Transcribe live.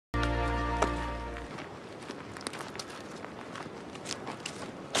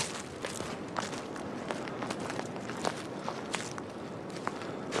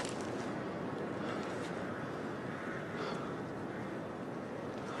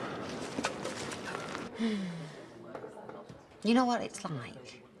You know what it's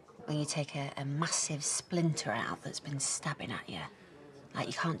like when you take a massive splinter out that's been stabbing at you? Like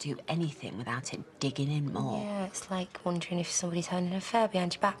you can't do anything without it digging in more. Yeah, it's like wondering if somebody's having an affair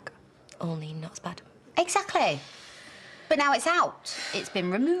behind your back. Only not as bad. Exactly. But now it's out. It's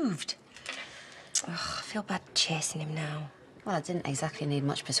been removed. Ugh, I feel bad chasing him now. Well, I didn't exactly need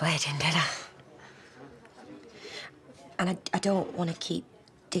much persuading, did I? And I don't want to keep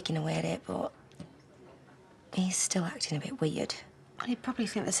digging away at it, but he's still acting a bit weird. Well, he'd probably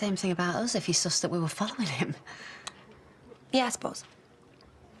think the same thing about us if he sussed that we were following him. Yeah, I suppose.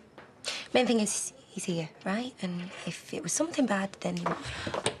 Main thing is he's here, right? And if it was something bad, then he might...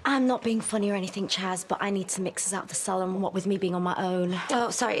 I'm not being funny or anything, Chaz, but I need some mixes out of the cellar, and what with me being on my own.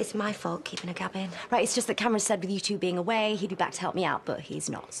 Oh, sorry, it's my fault keeping a gab in. Right, it's just that Cameron said with you two being away, he'd be back to help me out, but he's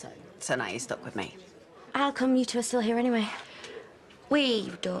not, so... So now you're stuck with me. How come you two are still here anyway?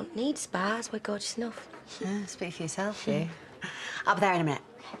 We don't need spas, we're gorgeous enough. Yeah, speak for yourself, you. I'll be there in a minute.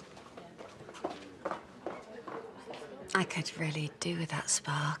 I could really do with that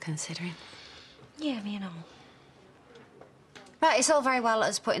spa, considering. Yeah, me and all. Right, it's all very well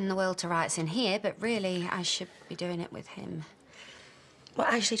us putting the world to rights in here, but really, I should be doing it with him. We're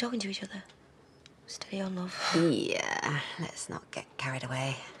actually talking to each other. Steady on, love. Yeah, let's not get carried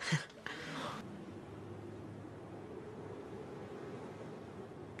away.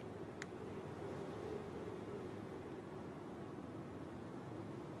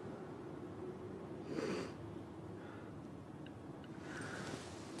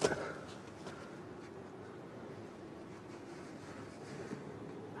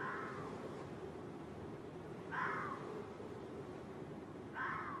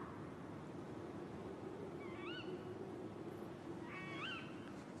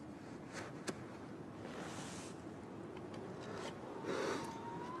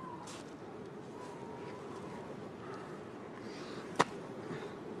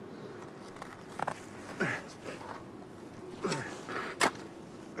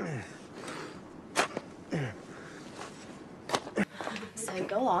 So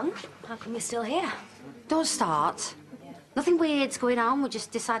go on. How come you're still here? Don't start. Nothing weird's going on. We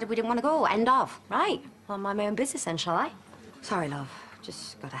just decided we didn't want to go. End of. Right. Well, mind my own business then, shall I? Sorry, love.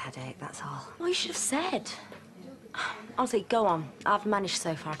 Just got a headache, that's all. Well, you should have said. Honestly, go on. I've managed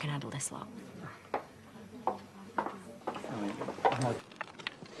so far I can handle this lot.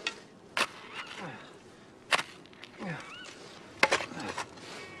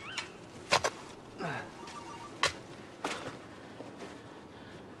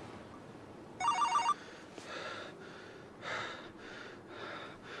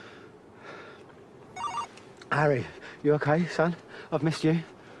 Harry, you okay, son? I've missed you.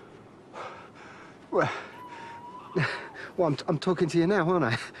 Well, I'm talking to you now, aren't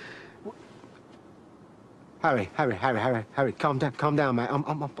I? Harry, calm down, mate.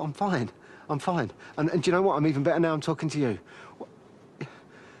 I'm fine. I'm fine. And do you know what? I'm even better now I'm talking to you.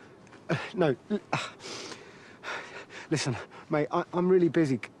 No, listen, mate, I'm really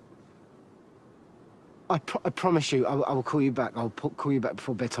busy. I promise you, I will call you back. I'll call you back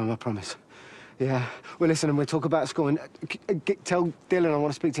before bedtime, I promise. Yeah. Well, listen, and we'll talk about school. And tell Dylan I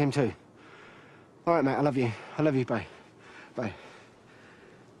want to speak to him too. All right, mate. I love you. I love you. Bye. Bye.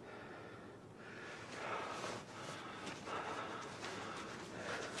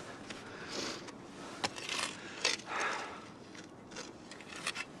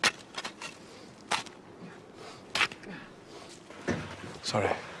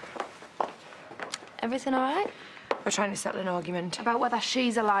 Sorry. Everything all right? We're trying to settle an argument. About whether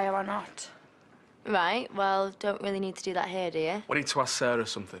she's a liar or not. Right, well, don't really need to do that here, do you? We need to ask Sarah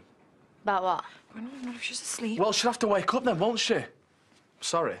something. About what? Well, not if she's asleep. Well, she'll have to wake up then, won't she?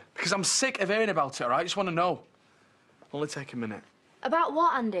 Sorry. Because I'm sick of hearing about it, all right? I just want to know. Only take a minute. About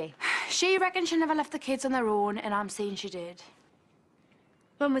what, Andy? She reckons she never left the kids on their own, and I'm saying she did.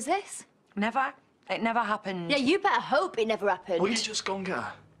 When was this? Never. It never happened. Yeah, you better hope it never happened. Will you just go and get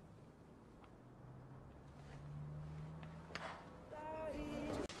her?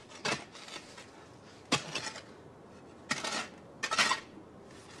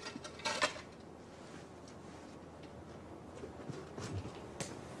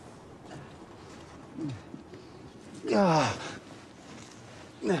 Ah.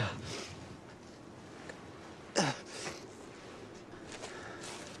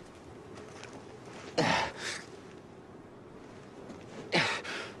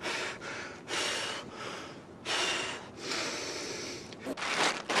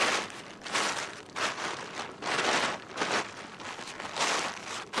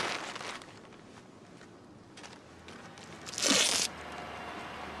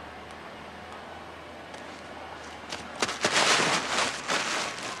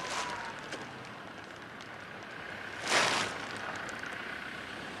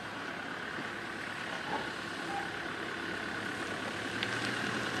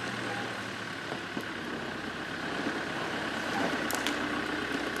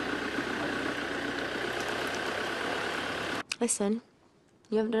 Listen,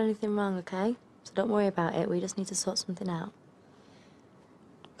 you haven't done anything wrong, okay? So don't worry about it. We just need to sort something out.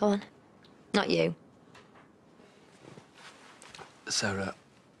 Go on. Not you. Sarah,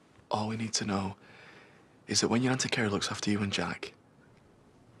 all we need to know is that when your Auntie Kerry looks after you and Jack,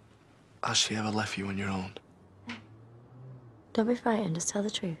 has she ever left you on your own? Don't be frightened. Just tell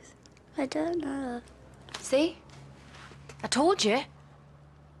the truth. I don't know. See? I told you.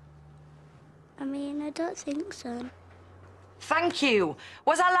 I mean, I don't think so. Thank you.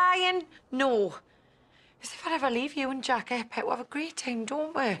 Was I lying? No. As if I'd ever leave you and Jack, eh, Pet? We'll have a great time,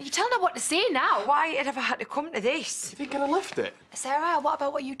 don't we? You're telling her what to say now. Why it ever had to come to this? You think I'd have left it? Sarah, what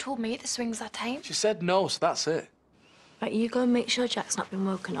about what you told me at the swings that time? She said no, so that's it. Right, you go and make sure Jack's not been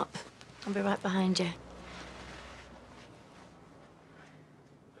woken up. I'll be right behind you.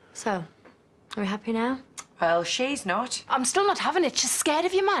 So, are we happy now? Well, she's not. I'm still not having it. She's scared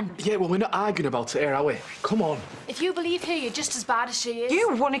of you, man. Yeah, well, we're not arguing about it here, are we? Come on. If you believe her, you're just as bad as she is.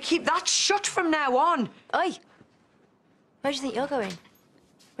 You want to keep that shut from now on. Oi! Where do you think you're going?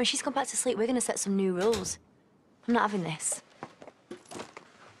 When she's gone back to sleep, we're going to set some new rules. I'm not having this.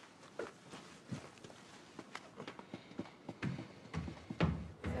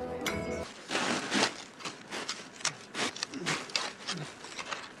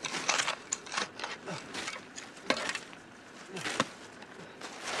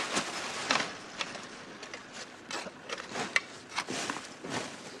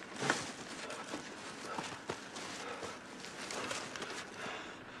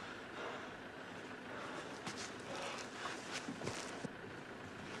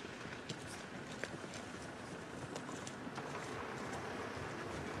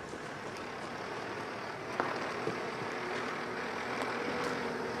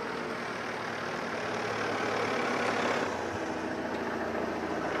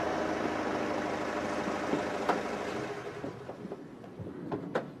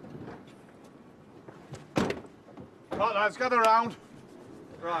 Right, lads, gather round.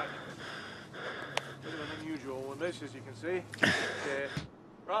 Right. Bit of an unusual one, this, as you can see. Okay.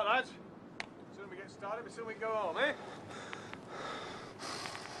 Right, lads. Soon we get started, but soon we can go home, eh?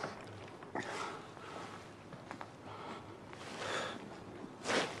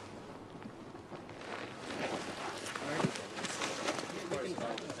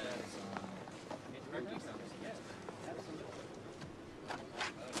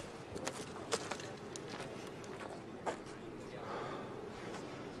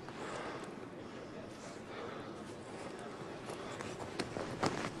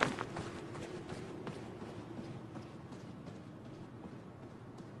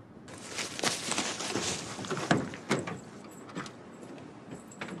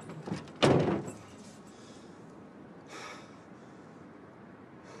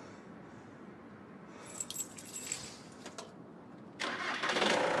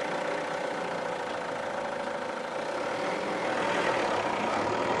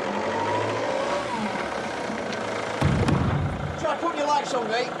 Try putting your lights on,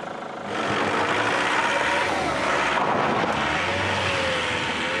 mate.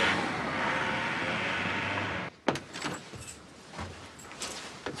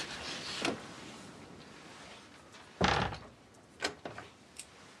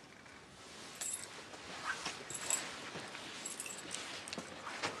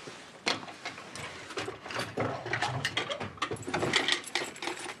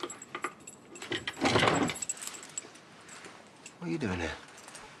 What are you doing here?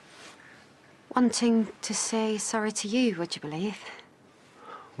 Wanting to say sorry to you, would you believe?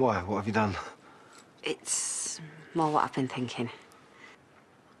 Why? What have you done? It's more what I've been thinking.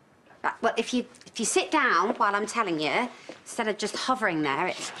 Right, well, if you sit down while I'm telling you, instead of just hovering there,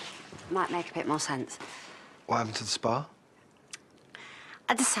 it might make a bit more sense. What happened to the spa?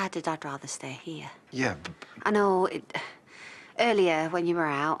 I decided I'd rather stay here. Yeah, but... I know, earlier when you were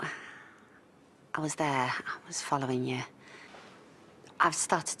out, I was there. I was following you. I've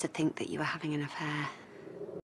started to think that you were having an affair.